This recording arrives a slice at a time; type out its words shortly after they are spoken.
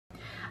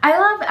I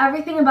love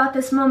everything about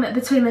this moment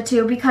between the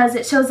two because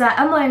it shows that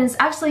Emmeline is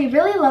actually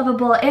really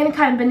lovable and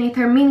kind beneath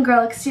her mean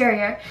girl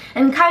exterior,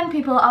 and kind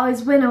people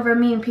always win over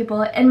mean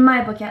people, in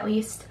my book at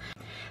least.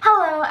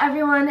 Hello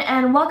everyone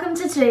and welcome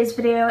to today's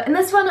video. In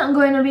this one I'm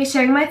going to be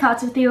sharing my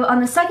thoughts with you on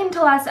the second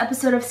to last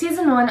episode of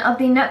season 1 of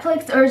the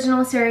Netflix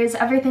original series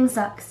Everything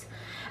Sucks.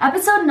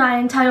 Episode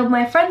 9, titled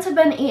My Friends Have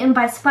Been Eaten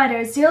by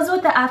Spiders, deals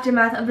with the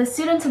aftermath of the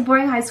students of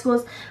boarding high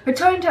schools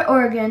returning to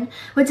Oregon,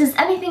 which is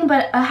anything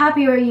but a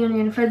happy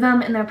reunion for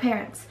them and their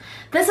parents.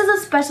 This is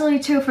especially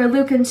true for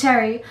Luke and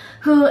Sherry,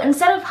 who,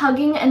 instead of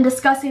hugging and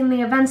discussing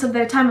the events of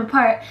their time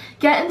apart,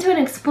 get into an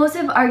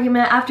explosive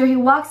argument after he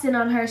walks in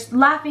on her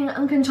laughing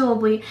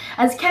uncontrollably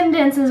as Ken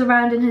dances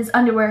around in his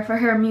underwear for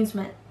her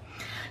amusement.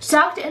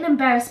 Shocked and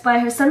embarrassed by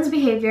her son's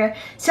behavior,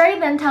 Sherry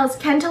then tells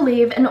Ken to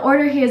leave, an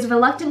order he is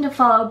reluctant to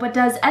follow but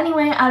does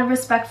anyway out of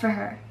respect for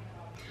her.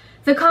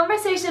 The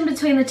conversation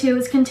between the two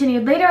is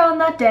continued later on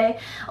that day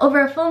over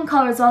a phone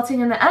call,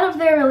 resulting in the end of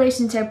their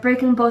relationship,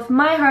 breaking both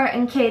my heart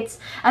and Kate's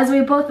as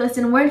we both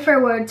listen word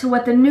for word to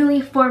what the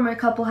newly former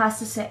couple has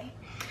to say.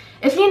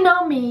 If you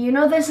know me, you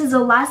know this is the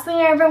last thing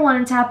I ever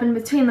wanted to happen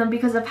between them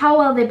because of how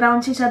well they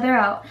balance each other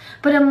out,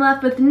 but I'm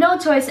left with no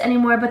choice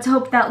anymore but to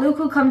hope that Luke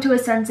will come to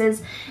his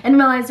senses and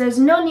realize there's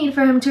no need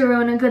for him to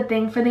ruin a good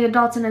thing for the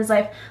adults in his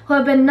life who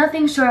have been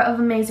nothing short of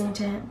amazing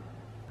to him.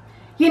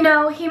 You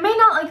know, he may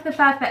not like the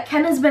fact that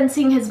Ken has been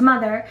seeing his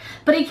mother,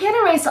 but he can't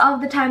erase all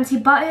of the times he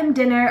bought him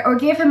dinner or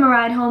gave him a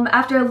ride home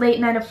after a late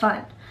night of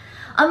fun.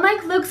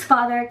 Unlike Luke's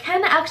father,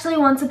 Ken actually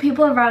wants the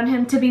people around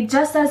him to be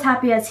just as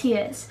happy as he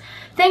is.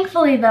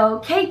 Thankfully though,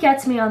 Kate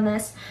gets me on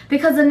this,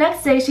 because the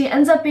next day she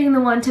ends up being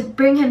the one to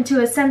bring him to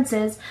his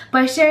senses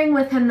by sharing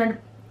with him the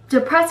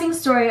depressing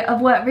story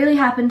of what really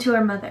happened to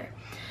her mother.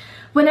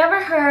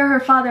 Whenever her or her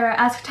father are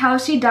asked how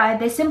she died,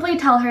 they simply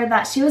tell her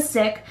that she was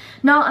sick,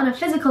 not on a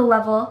physical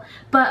level,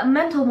 but a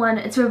mental one,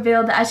 it's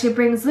revealed as she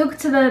brings Luke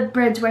to the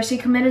bridge where she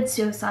committed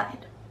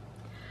suicide.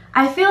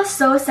 I feel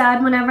so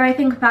sad whenever I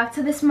think back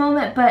to this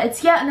moment, but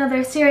it's yet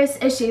another serious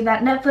issue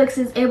that Netflix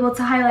is able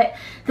to highlight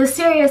the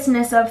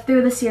seriousness of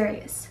through the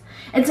series.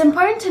 It's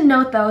important to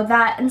note though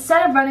that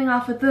instead of running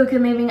off with Luke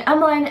and leaving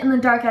Emmeline in the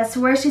dark as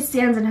to where she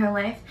stands in her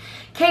life,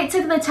 Kate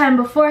took the time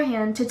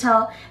beforehand to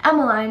tell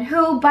Emmeline,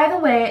 who, by the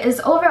way, is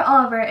over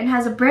Oliver and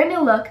has a brand new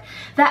look,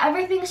 that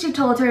everything she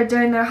told her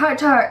during their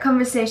heart-to-heart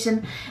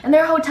conversation in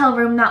their hotel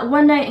room that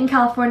one night in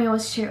California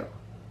was true.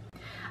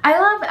 I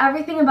love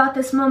everything about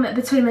this moment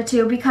between the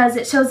two because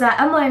it shows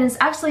that Emmeline is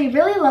actually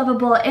really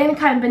lovable and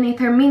kind beneath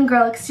her mean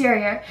girl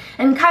exterior,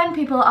 and kind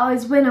people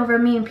always win over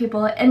mean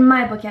people, in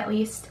my book at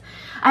least.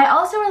 I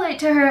also relate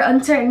to her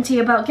uncertainty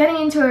about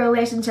getting into a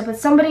relationship with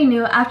somebody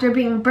new after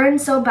being burned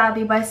so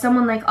badly by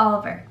someone like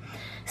Oliver.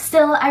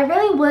 Still, I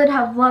really would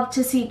have loved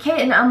to see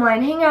Kate and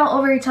Emmeline hang out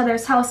over each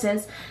other's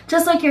houses,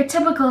 just like your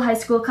typical high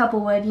school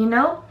couple would, you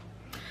know?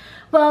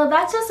 Well,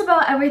 that's just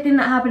about everything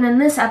that happened in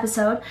this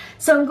episode,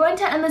 so I'm going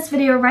to end this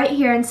video right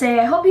here and say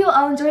I hope you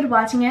all enjoyed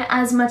watching it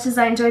as much as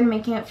I enjoyed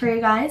making it for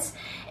you guys,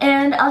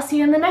 and I'll see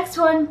you in the next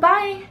one.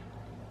 Bye!